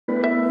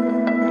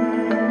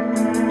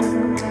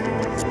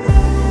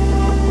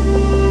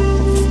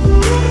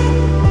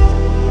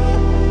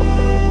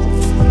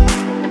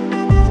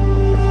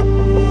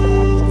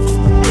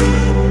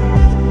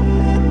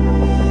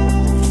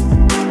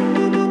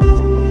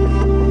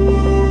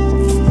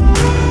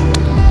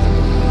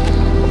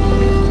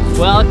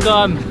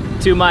Welcome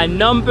to my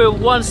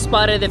 #1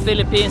 spot in the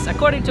Philippines.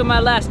 According to my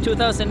last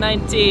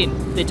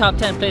 2019, the top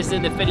 10 places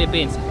in the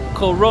Philippines,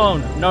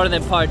 Coron,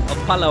 northern part of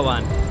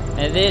Palawan.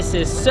 And this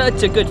is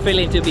such a good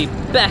feeling to be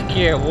back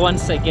here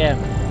once again.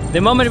 The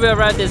moment we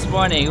arrived this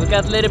morning, we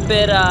got a little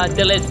bit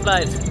delayed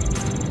flight.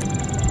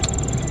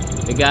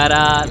 We got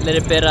a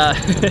little bit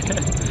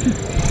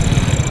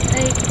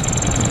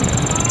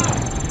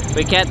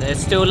we can't,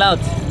 it's too loud.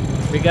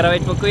 We gotta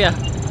wait for Kuya.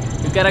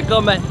 You gotta go,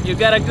 man. You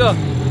gotta go.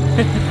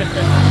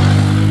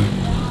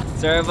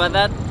 Sorry about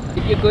that.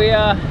 Thank you,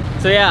 Kuya.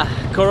 So yeah,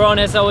 Coron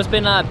has always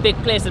been a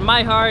big place in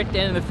my heart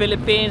and in the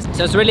Philippines.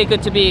 So it's really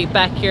good to be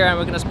back here, and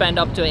we're gonna spend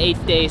up to 8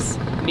 days,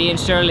 me and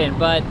Sherlyn.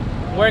 But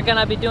we're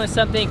gonna be doing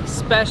something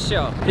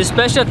special. The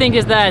special thing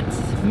is that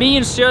me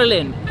and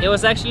Sherlyn, it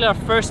was actually our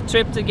first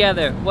trip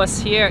together,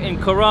 was here in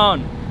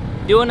Coron,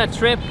 doing a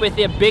trip with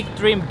the Big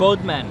Dream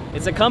Boatman.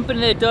 It's a company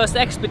that does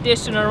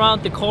expedition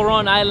around the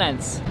Coron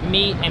Islands.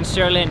 Me and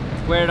Sherlyn,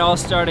 where it all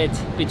started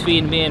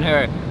between me and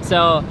her.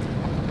 So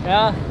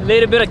yeah, a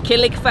little bit of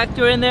Kilik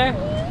factor in there,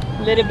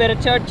 a little bit of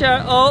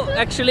cha-cha. Oh,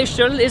 actually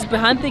Sherlyn is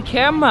behind the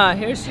camera.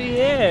 Here she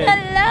is.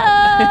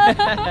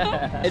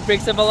 Hello! It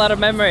brings up a lot of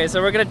memories. So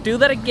we're gonna do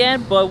that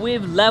again, but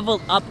we've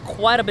leveled up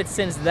quite a bit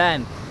since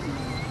then.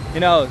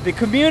 You know, the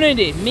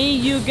community, me,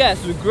 you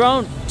guys, we've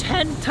grown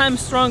 10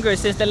 times stronger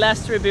since the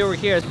last trip we were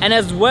here. And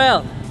as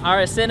well,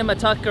 our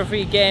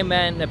cinematography game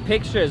and the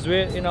pictures,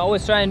 we're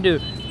always trying to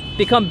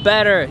become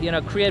better,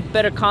 create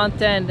better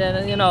content,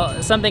 and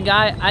something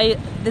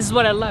this is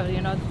what I love,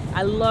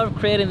 I love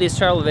creating these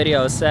travel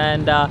videos,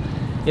 and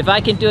if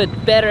I can do it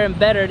better and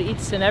better at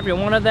each and every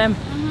one of them,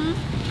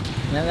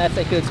 then that's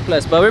a huge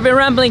plus. But we've been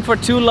rambling for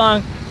too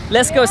long.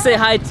 Let's go say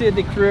hi to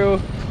the crew,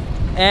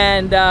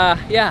 and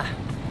yeah,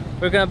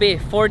 we're gonna be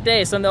 4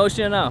 days on the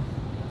ocean now.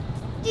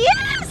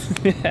 Yes!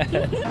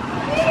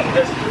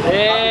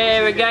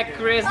 Hey, we got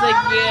Chris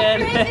again.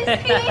 Chris is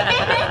here.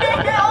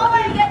 Oh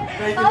my god.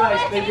 Thank you guys,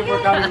 thank you for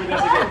coming with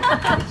us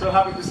again. So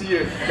happy to see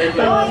you. Thank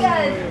you. Oh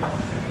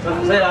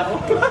my god.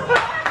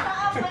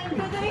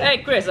 Hey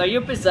Chris, are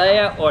you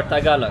Bisaya or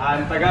Tagalog?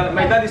 I'm Tagalog.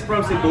 My dad is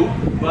from Cebu,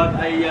 but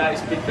I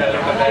speak the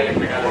local dialect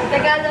Tagalog.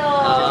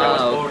 Tagalog. Since I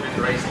was born and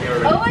raised here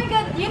already. Oh my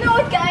god, you know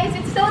what guys,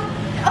 it's so,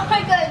 oh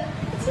my god,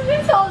 it's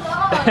been so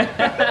long.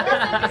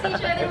 Last time we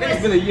see each other I think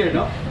it's was been a year,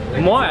 no?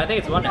 More, I think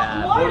it's 1.5.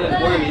 More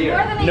than a year.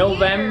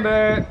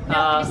 November.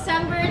 No,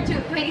 December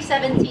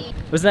 2017.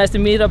 It was nice to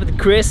meet up with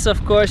Chris,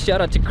 of course.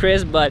 Shout out to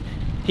Chris, but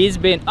he's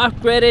been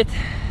upgraded,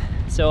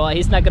 so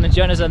he's not gonna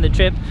join us on the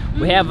trip.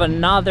 We have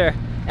another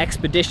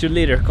expedition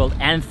leader called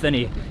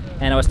Anthony,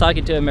 and I was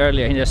talking to him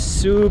earlier. He's a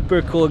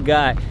super cool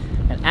guy,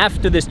 and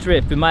after this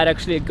trip we might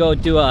actually go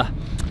do a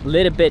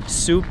little bit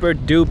super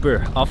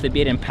duper off the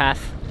beaten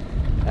path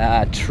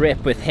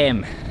trip with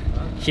him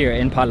here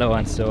in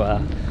Palawan. So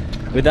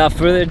without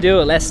further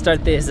ado, let's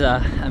start this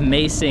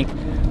amazing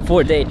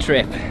 4-day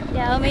trip.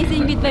 Yeah,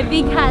 amazing with my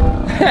big hat.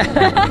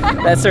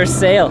 That's our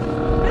sail.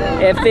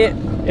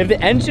 If the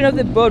engine of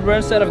the boat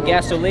runs out of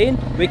gasoline,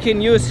 we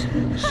can use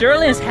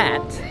Sherlyn's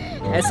hat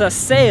as a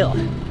sail.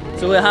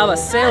 So we'll have a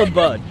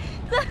sailboat.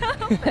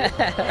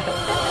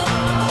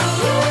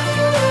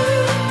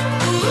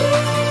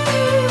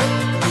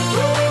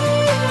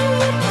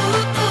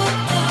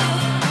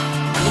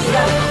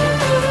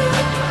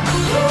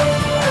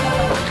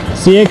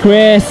 See you,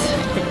 Chris.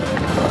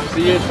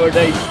 See you in 4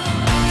 days.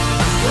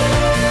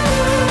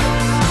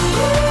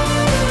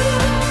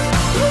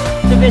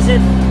 To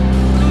visit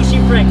 2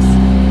 shipwrecks,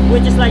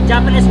 which is like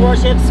Japanese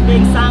warships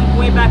being sunk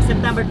way back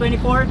September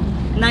 24,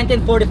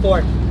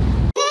 1944.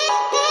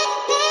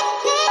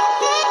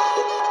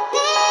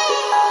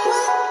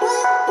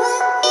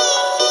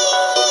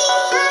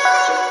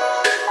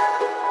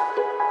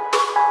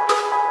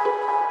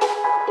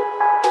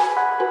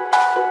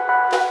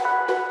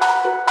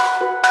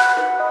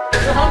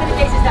 So how many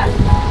days is that?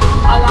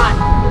 A lot.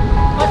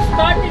 But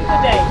starting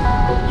today,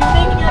 you're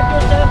making up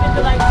yourself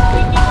into like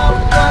picking up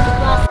 1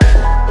 plus.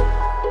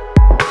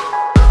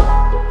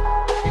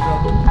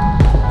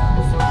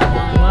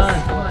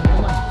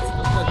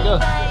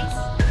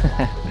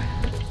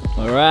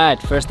 Alright,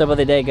 first up of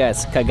the day,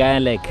 guys,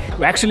 Cagayan Lake.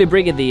 We're actually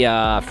bringing the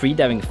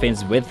freediving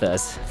fins with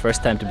us.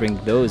 First time to bring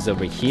those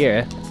over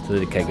here to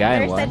the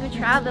Cagayan one. First time we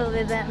travel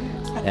with them.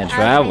 And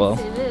travel.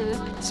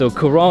 So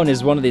Coron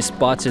is one of these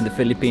spots in the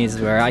Philippines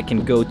where I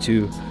can go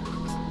to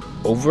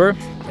over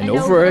and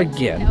over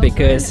again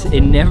because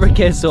it never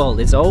gets old.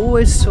 It's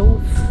always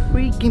so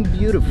freaking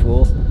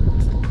beautiful.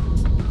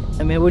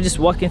 I mean, we're just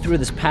walking through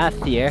this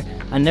path here.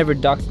 I never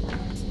docked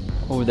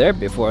over there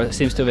before. It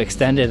seems to have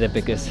extended it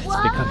because it's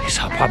becoming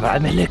so popular. I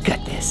mean, look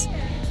at this.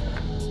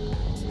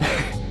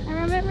 I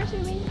remember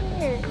swimming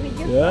here with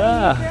your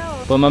Yeah.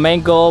 But my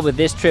main goal with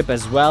this trip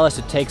as well is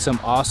to take some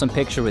awesome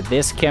picture with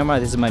this camera.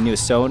 This is my new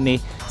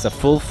Sony. It's a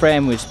full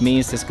frame, which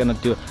means it's gonna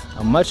do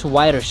a much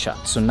wider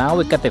shot. So now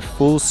we got the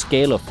full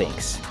scale of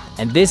things.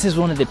 And this is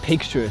one of the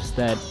pictures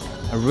that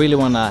I really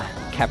wanna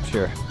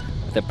capture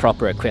with the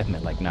proper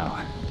equipment like now.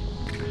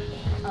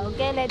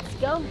 Okay, let's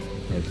go.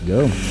 Let's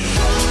go.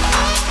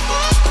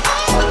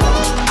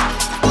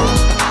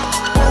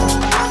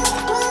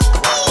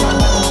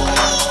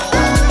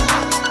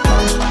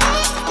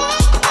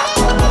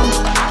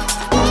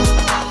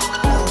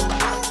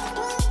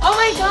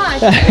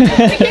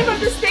 gosh. We came from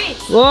the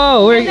States.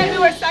 Whoa, And then we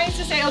were trying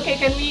to say, okay,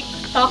 can we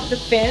talk to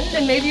Finn?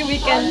 And maybe we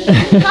can.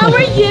 How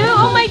are you?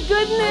 Oh my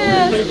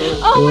goodness.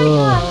 Oh my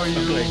gosh.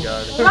 Oh my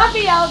god.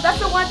 Raphael, that's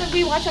the one that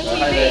we watch on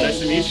TV. Nice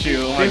to meet you.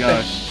 Oh my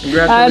gosh.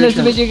 Hi, nice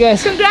to meet you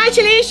guys.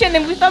 Congratulations.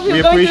 And we thought we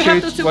were going to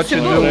have to what you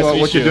Cebu. do,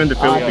 what you do in the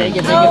Thank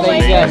you, Philippines. thank you, Oh my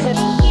thank you guys.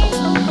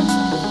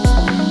 goodness.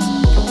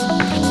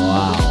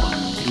 Wow,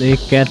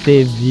 look at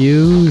the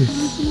views.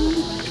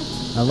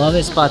 I love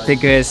this spot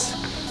because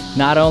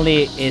not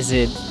only is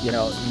it, you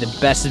know, the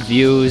best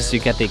views, you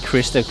get the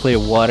crystal clear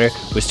water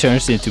which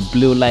turns into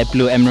blue, light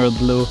blue, emerald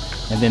blue,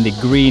 and then the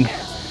green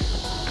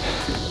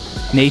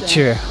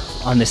nature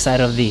on the side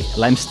of the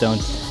limestone.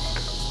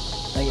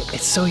 Like,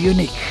 it's so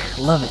unique.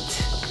 Love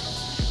it.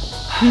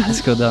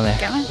 Let's go down there.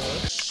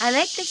 I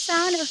like the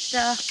sound of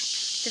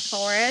the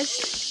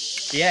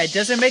forest. Yeah, it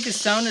doesn't make the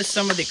sound as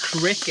some of the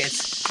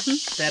crickets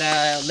that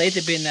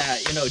lately been,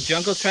 you know,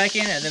 jungle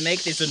trekking, and they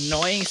make this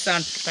annoying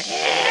sound.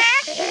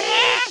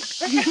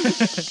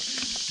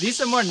 These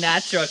are more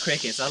natural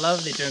crickets. I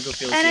love the jungle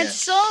feels And here.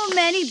 it's so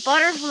many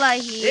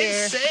butterflies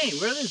here. Insane!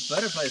 Where are these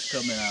butterflies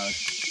coming out?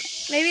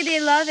 Maybe they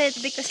love it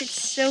because it's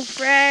so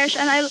fresh.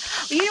 And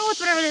you know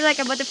what I really like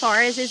about the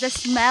forest is the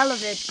smell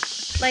of it.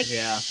 Like,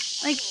 Yeah.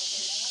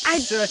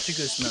 such a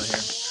good smell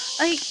here.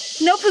 like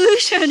no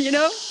pollution, you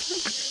know?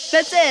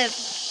 That's it.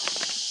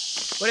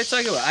 What are you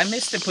talking about? I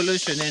miss the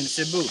pollution in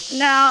Cebu.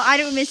 No, I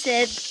don't miss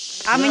it.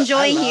 I'm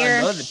enjoying here.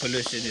 I love the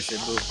pollution in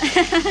Cebu.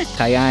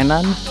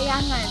 Kayanan?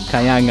 Kayangan.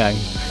 Kayangan.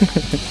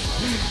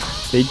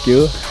 Thank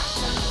you.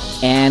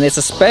 And it's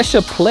a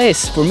special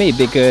place for me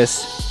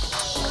because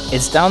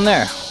it's down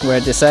there where I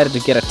decided to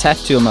get a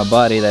tattoo on my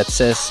body that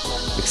says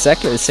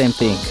exactly the same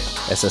thing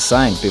as a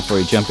sign before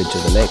you jump into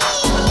the lake.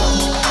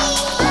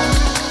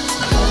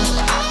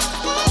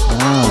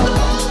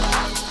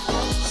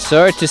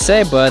 Sorry to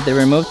say, but they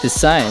removed the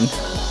sign.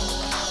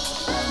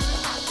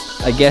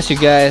 I guess you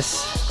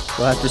guys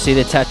will have to see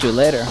the tattoo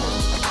later.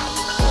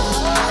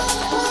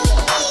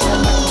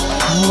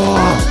 Oh my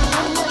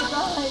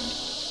god.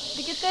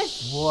 Look at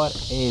this. What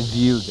a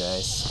view,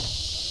 guys.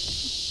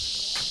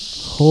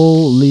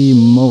 Holy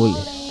moly.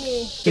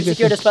 You can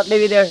secure the spot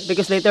maybe there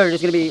because later there's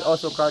gonna be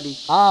also crowded.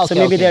 Ah, So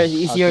maybe there it's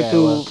easier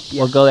to.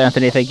 We'll go there,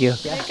 Anthony. Thank you.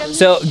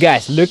 So,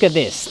 guys, look at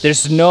this.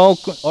 There's no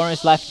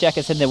orange life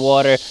jackets in the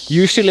water.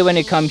 Usually, when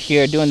you come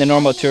here doing the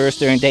normal tours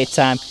during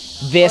daytime,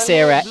 this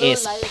area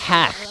is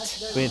packed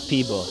with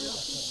people.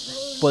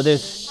 But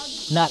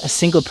there's not a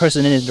single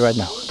person in it right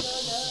now.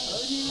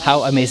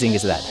 How amazing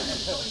is that?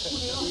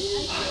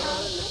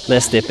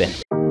 Let's dip in.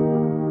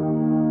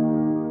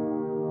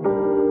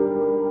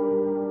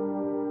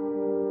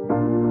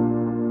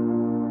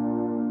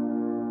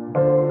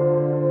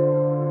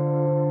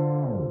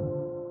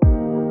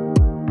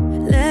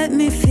 Let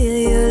me feel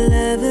your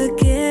love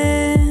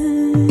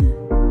again,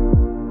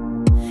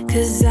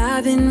 'cause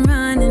I've been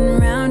running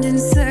round in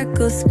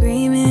circles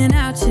screaming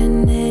out your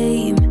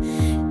name.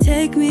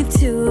 Take me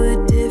to a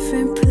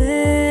different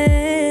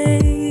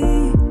place,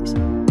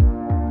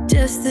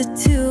 just the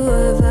two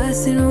of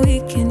us, and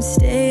we can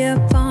stay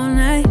up all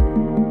night,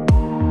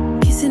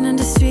 kissing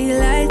under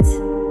streetlights,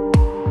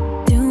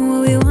 doing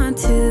what we want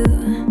to,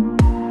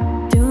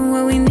 doing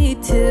what we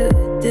need to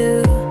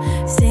do,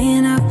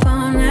 staying up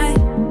all night.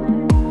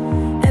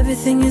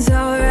 Everything is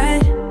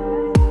alright.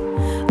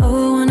 Oh,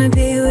 I wanna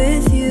be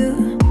with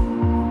you.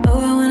 Oh,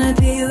 I wanna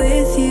be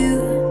with you.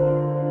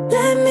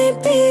 Let me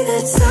be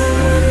that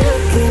someone who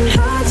can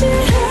hold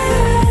your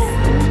hand.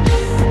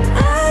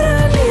 I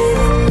don't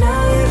even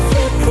know if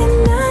you can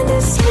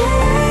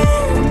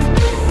understand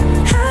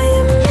how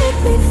you make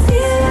me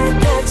feel. I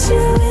got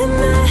you in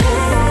my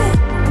head.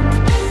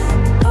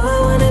 Oh, I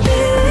wanna be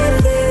with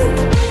you.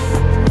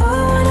 Oh, I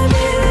wanna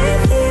be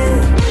with you.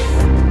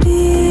 Be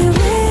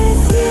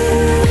with you.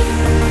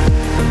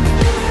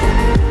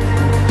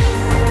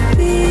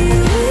 Be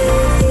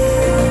with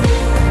you.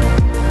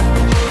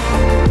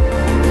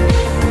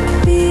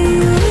 Be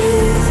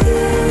with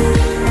you.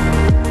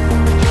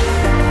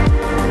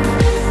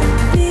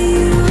 Be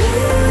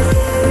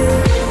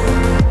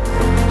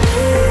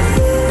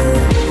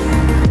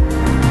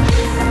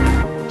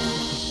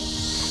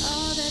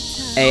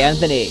Hey,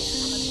 Anthony,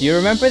 do you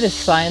remember the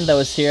sign that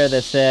was here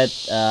that said,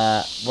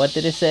 what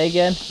did it say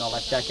again? No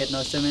life jacket,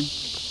 no swimming.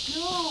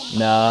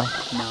 No.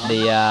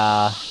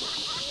 The,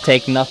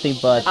 take nothing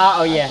but...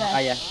 Oh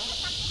yeah,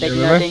 Take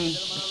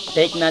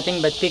remember?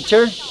 nothing but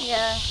picture,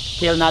 Yeah.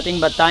 kill nothing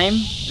but time,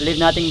 live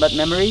nothing but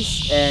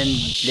memories, and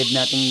live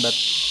nothing but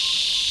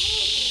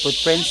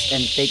footprints,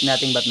 and take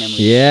nothing but memories.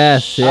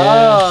 Yes, yes.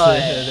 Oh,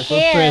 The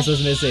footprints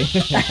was missing.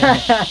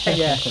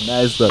 Yeah.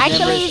 Nice one.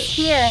 Actually, it's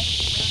here.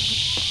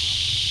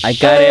 I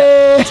got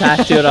it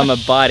tattooed on my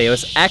body. It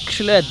was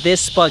actually at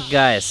this spot,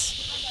 guys,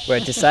 where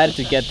I decided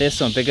to get this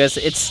one because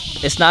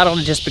it's not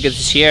only just because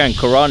it's here in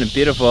Coron and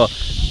beautiful.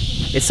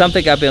 It's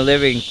something I've been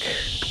living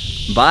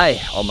by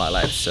all my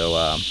life, so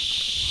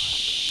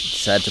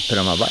decided to put it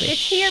on my body.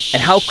 It's here.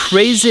 And how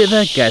crazy is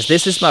that, guys?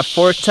 This is my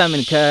 4th time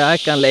in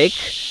Kayakan Lake,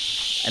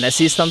 and I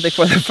see something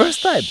for the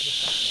first time.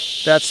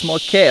 that small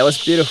cay. It was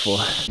beautiful.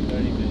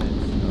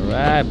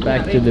 Alright,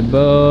 back to the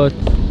boat.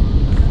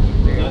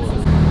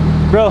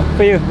 Bro,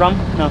 for you, rum?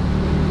 No.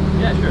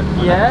 Yeah, sure.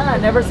 Yeah,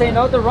 never say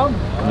no to rum.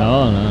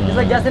 No. Just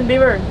like Justin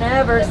Bieber,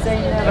 never say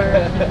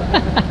never.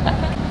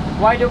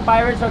 Why do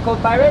pirates are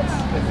called pirates?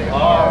 Yes, they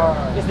are.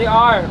 Yes, they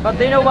are. But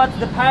do you know what's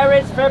the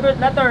pirate's favorite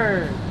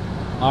letter?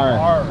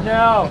 R.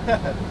 No,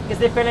 because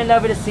they fell in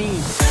love with the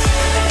sea.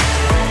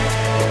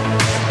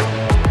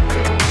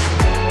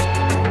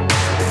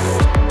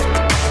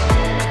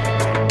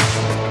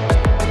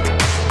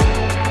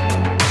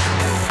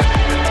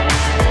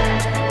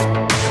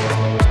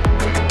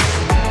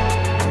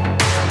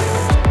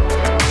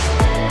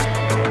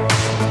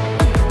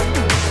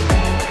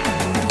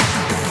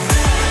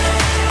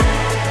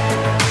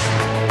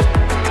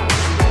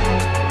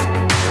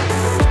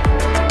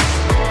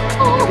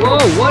 Whoa,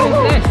 what is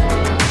this?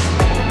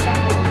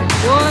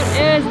 What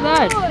is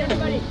that?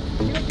 Everybody,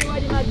 use your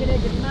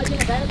imagination. Imagine a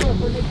dinosaur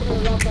formation of a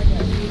rock like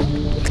that.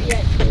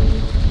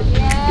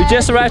 We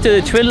just arrived to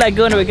the Twin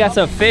Lagoon and we got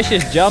some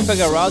fishes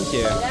jumping around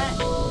here.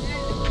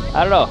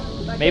 I don't know,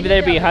 maybe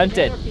they're being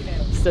hunted.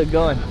 Still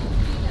going.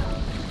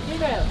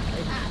 Female.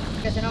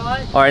 Because you know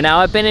what? Alright, now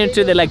I've been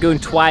into the lagoon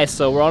twice,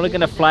 so we're only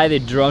gonna fly the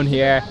drone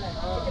here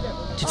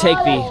to take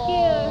the...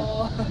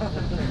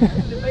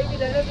 The baby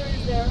dinosaur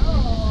is there.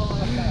 Oh.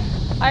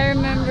 I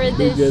remember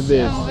this. Look at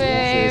this.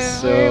 Somewhere. This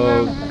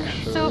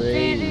is so So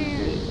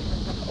pretty.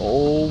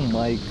 Oh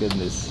my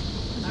goodness.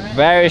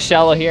 Very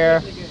shallow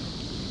here.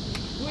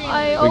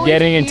 We're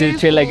getting into the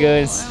Twin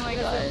Lagoons. Oh my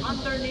god.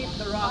 Underneath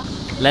the rock.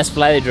 Let's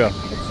fly the drone.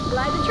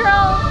 Fly the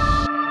drone.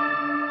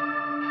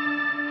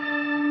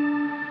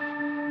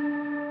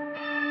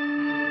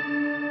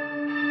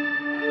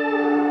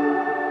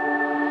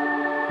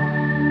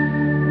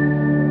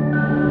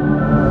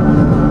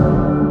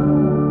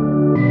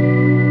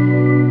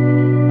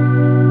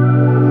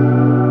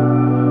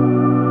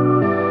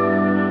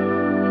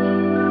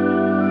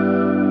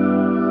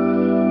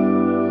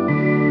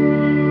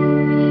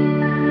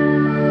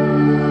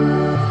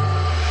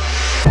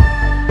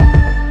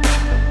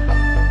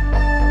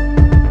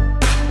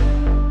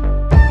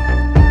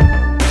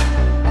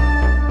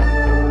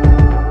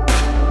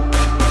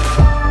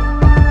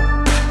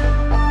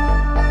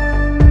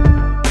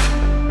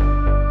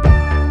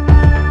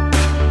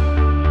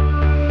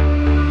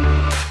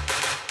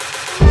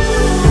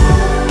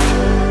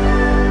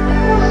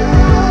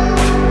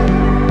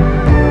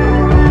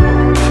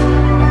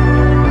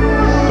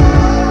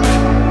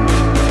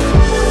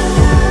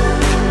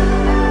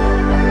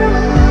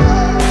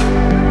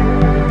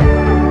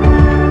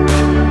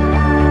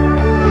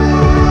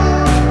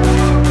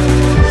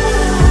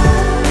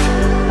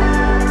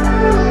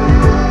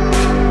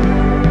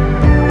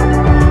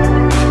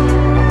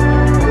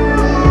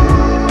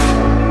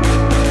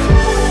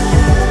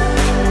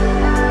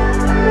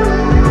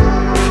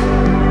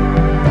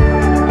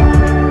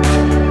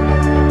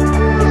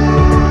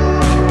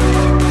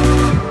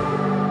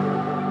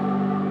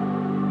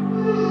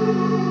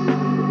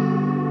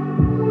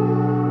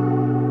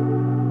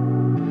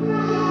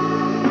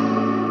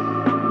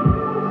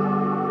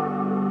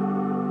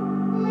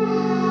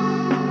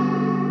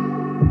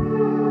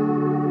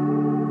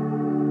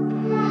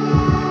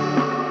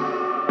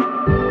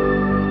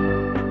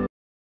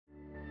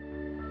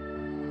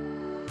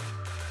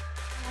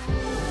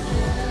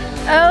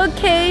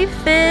 Okay,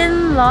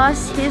 Finn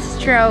lost his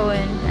drone.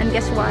 And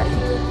guess what?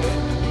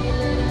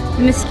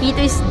 The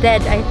mosquito is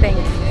dead, I think.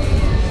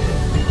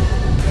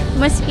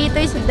 Mosquito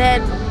is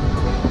dead.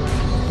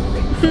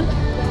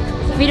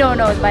 We don't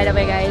know it, by the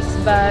way, guys.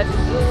 But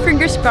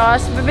fingers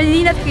crossed. We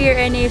did not hear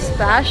any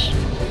splash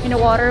in the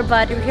water,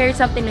 but we heard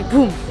something like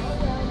boom.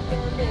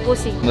 We'll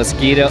see.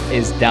 Mosquito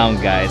is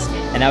down, guys.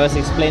 And I was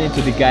explaining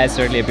to the guys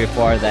earlier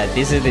before that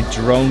this is the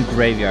drone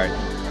graveyard.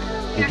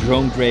 The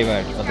drone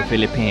graveyard of the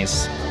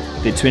Philippines.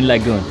 The Twin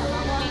Lagoon.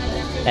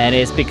 And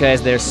it's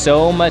because there's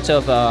so much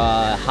of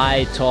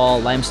high, tall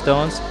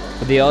limestones,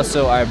 but they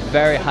also are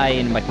very high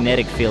in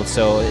magnetic field,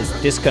 so it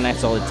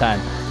disconnects all the time.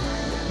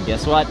 And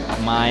guess what?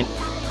 Mine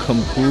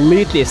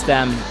completely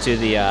stamped to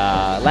the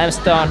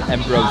limestone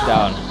and broke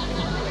down.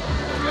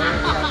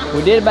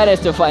 We did manage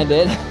to find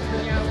it.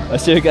 I'll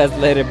show you guys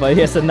later, but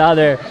here's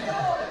another.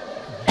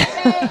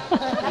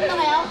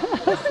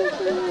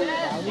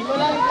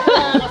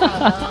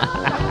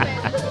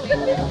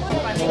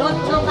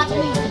 Don't touch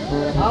me.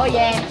 Oh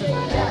yeah.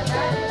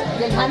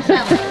 You're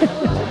handsome.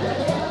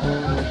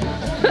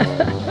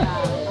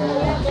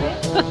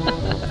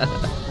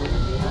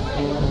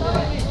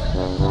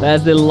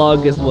 That's the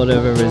longest one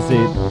I've ever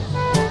seen.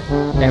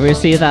 Ever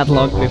seen that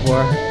log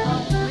before?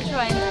 Which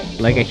one?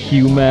 Like a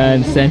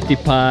human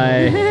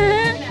centipede.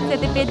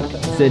 Centipede.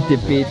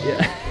 Centipede,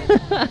 yeah.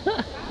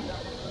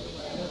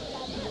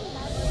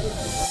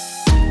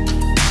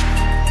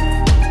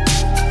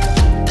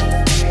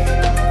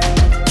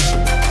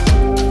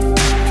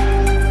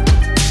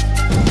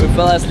 We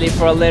fell asleep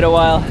for a little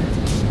while.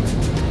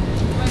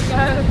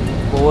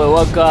 But we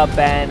woke up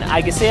and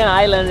I can see an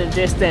island in the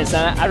distance,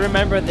 and I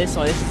remember this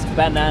one. This is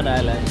Banana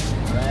Island,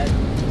 right?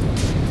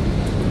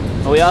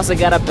 We also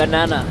got a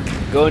banana.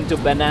 Going to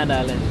Banana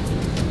Island.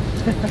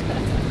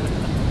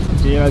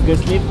 Did you have a good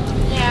sleep?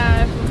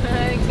 Yeah,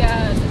 my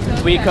God.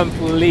 So We sad.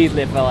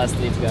 completely fell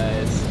asleep,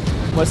 guys.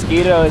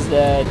 Mosquitoes.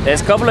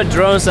 There's a couple of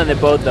drones on the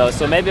boat though,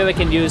 so maybe we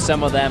can use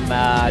some of them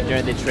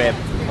during the trip,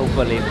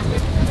 hopefully.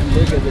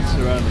 Look at the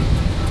surroundings.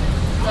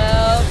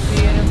 So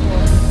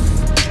beautiful.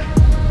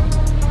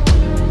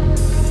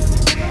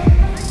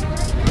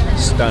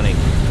 Stunning.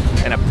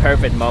 And a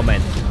perfect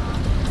moment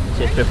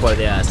just before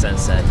the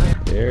sunset.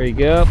 There you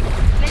go.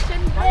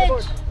 Lechon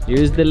bridge.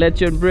 Here's the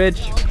Lechon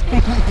Bridge.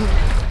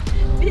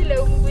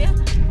 Below mo kuya.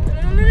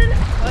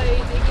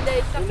 Ay, sige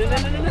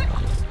dahil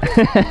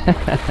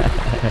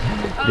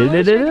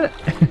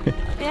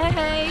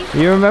Hey.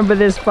 You remember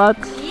this spot?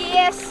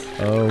 Yes.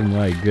 Oh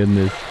my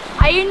goodness.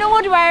 You know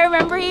what I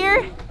remember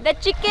here? The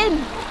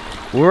chicken.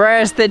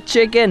 Where's the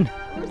chicken?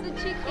 Where's the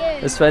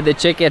chicken? Let's find the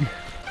chicken.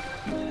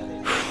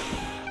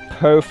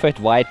 Perfect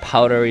white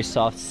powdery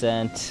soft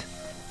scent.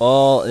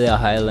 All the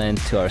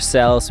highland to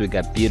ourselves. We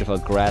got beautiful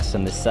grass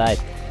on the side.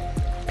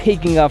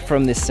 Picking up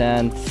from the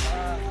sand.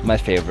 My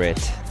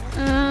favorite.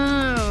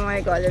 Oh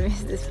my God, I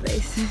miss this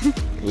place.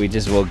 We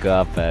just woke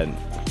up and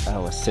that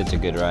was such a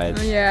good ride.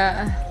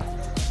 Yeah.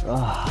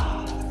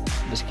 Oh,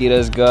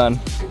 mosquito's gone.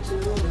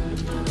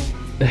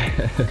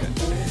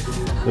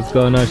 What's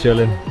going on,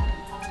 Sherlyn?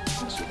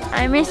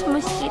 I miss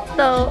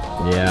mosquito.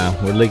 Yeah,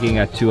 we're looking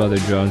at 2 other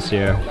drones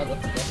here.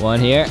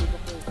 One here,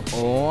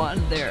 one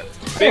there.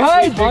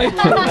 Behind!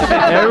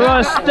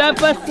 Everyone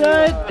step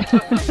aside!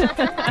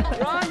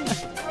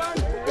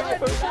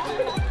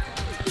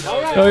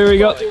 Oh, here we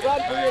go.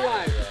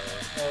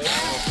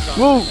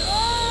 Whoa!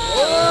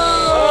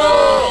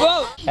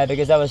 Yeah,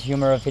 because that was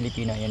humor of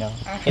Filipino, you know.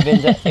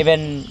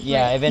 Even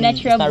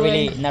it's not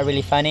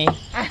really funny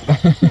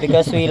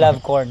because we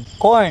love corn.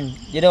 Corn,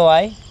 you know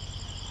why?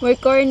 We're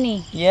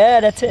corny.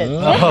 Yeah, that's it.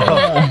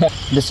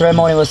 The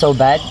ceremony was so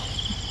bad,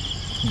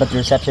 but the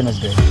reception was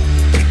good.